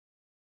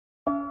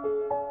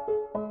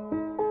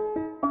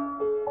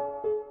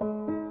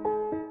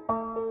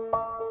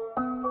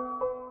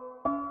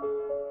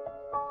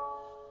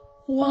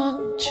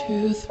1,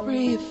 2,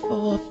 3,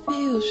 4,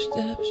 few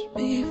steps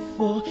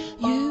before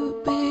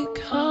you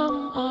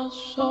become a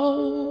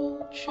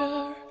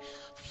soldier.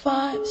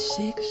 5,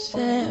 6,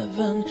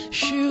 7,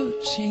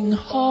 shooting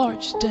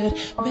hearts that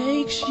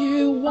makes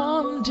you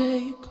one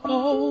day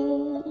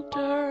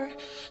colder.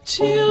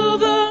 Till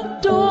the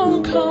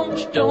dawn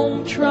comes,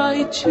 don't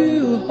try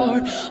too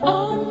hard.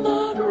 I'm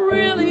not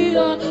really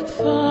a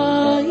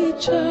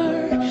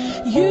fighter.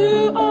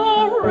 You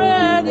are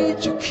ready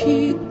to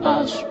keep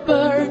us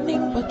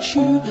burning, but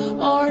you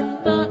are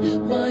not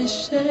my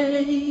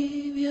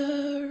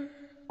savior.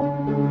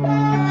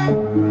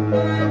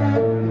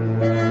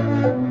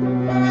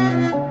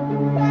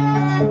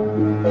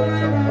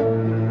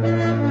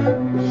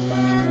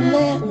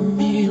 Let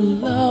me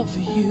love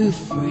you,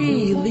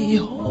 freely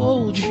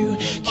hold you,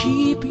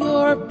 keep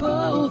your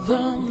both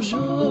arms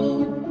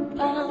open.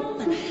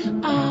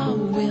 I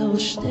will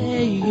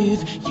stay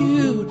if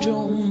you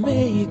don't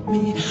make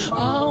me.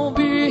 I'll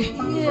be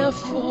here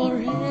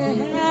forever.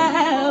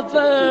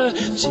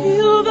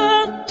 Till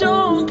the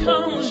dawn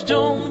comes,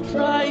 don't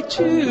try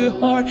too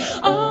hard.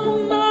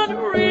 I'm not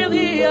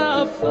really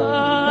a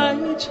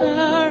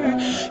fighter.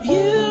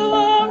 You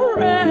are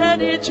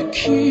ready to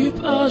keep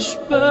us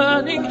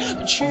burning,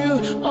 but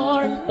you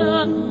are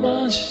not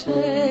my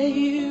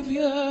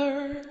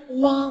savior.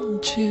 1,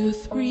 2,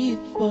 3,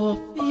 4,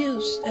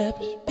 few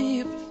steps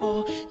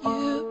before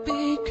you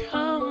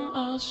become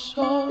a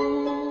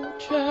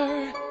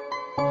soldier.